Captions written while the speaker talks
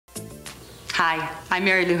Hi, I'm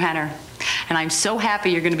Marilu Henner, and I'm so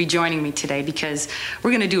happy you're going to be joining me today because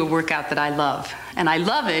we're going to do a workout that I love. And I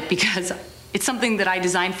love it because it's something that I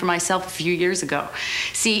designed for myself a few years ago.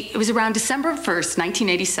 See, it was around December 1st,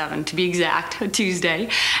 1987, to be exact, a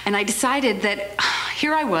Tuesday, and I decided that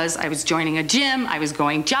here I was joining a gym, I was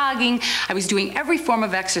going jogging, I was doing every form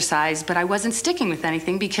of exercise, but I wasn't sticking with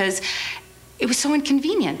anything because it was so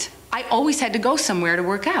inconvenient. I always had to go somewhere to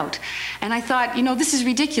work out. And I thought, you know, this is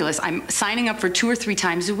ridiculous. I'm signing up for 2 or 3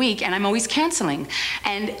 times a week and I'm always canceling.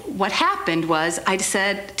 And what happened was I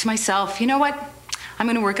said to myself, you know what? I'm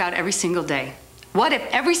gonna work out every single day. What if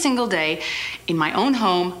every single day in my own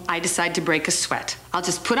home, I decide to break a sweat? I'll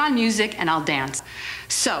just put on music and I'll dance.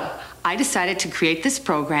 So I decided to create this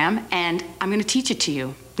program and I'm gonna teach it to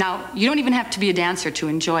you. Now, you don't even have to be a dancer to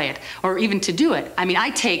enjoy it or even to do it. I mean, I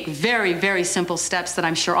take very, very simple steps that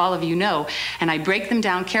I'm sure all of you know, and I break them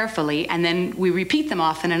down carefully, and then we repeat them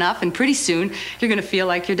often enough, and pretty soon you're gonna feel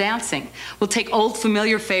like you're dancing. We'll take old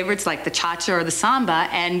familiar favorites like the cha-cha or the samba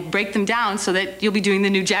and break them down so that you'll be doing the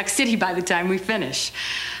New Jack City by the time we finish.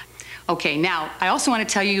 Okay, now, I also want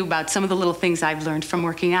to tell you about some of the little things I've learned from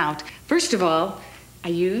working out. First of all, I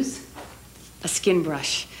use a skin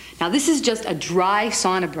brush. Now this is just a dry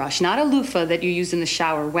sauna brush, not a loofah that you use in the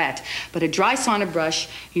shower wet, but a dry sauna brush.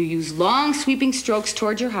 You use long sweeping strokes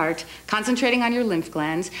towards your heart, concentrating on your lymph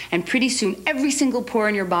glands, and pretty soon every single pore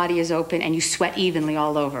in your body is open and you sweat evenly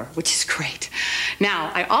all over, which is great.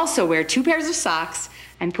 Now, I also wear 2 pairs of socks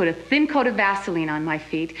and put a thin coat of Vaseline on my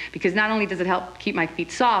feet because not only does it help keep my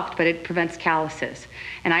feet soft, but it prevents calluses.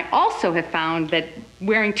 And I also have found that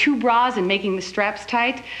wearing 2 bras and making the straps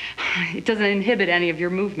tight, it doesn't inhibit any of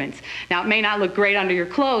your movements. Now, it may not look great under your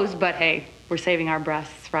clothes, but hey, we're saving our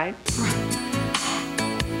breasts, right? Front,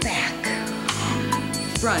 back,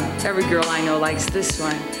 front. Every girl I know likes this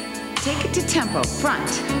one. Take it to tempo.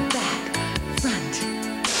 Front, back, front.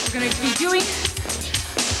 We're gonna be doing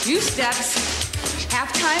few steps.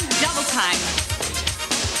 Half time, double time.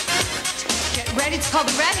 Get ready, it's called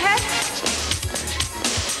the redhead.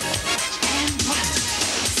 And 1,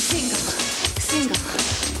 single, single,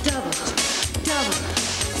 double, double,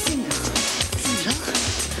 single, single.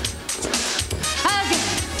 Again.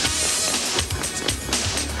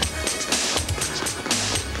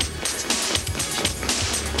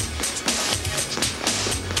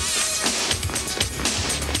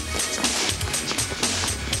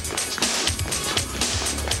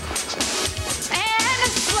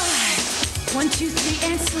 And slide. 1, 2,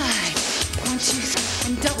 3, and slide. 1, 2,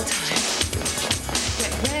 3, and double time.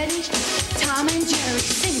 Get ready, Tom and Jerry,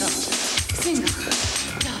 single, single,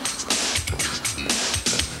 double, double.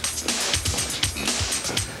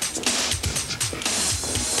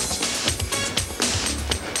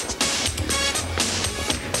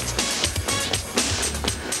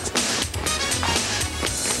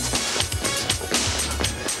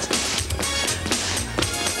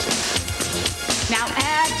 Now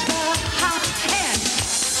add the hop and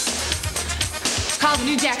it's called the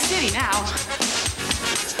New Jack City now.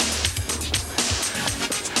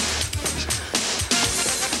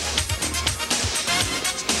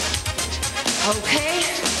 Okay,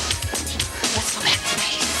 let's go back to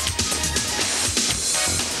base.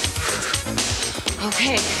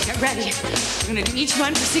 Okay, get ready. We're gonna do each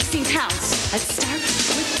one for 16 counts. Let's start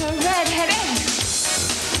with the redhead end.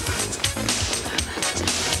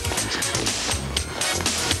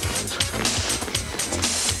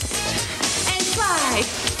 And slide,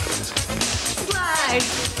 slide,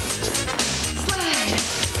 slide.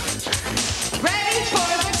 Ready for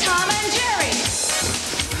the Tom and Jerry.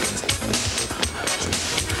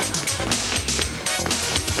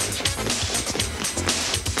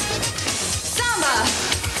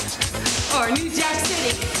 Or New Jack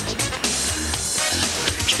City.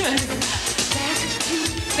 Good. Back to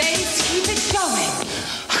base. Keep it going.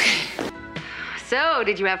 Okay. So,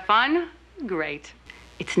 did you have fun? Great.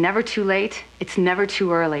 It's never too late. It's never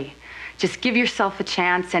too early. Just give yourself a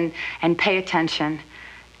chance and pay attention.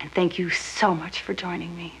 And thank you so much for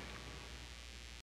joining me.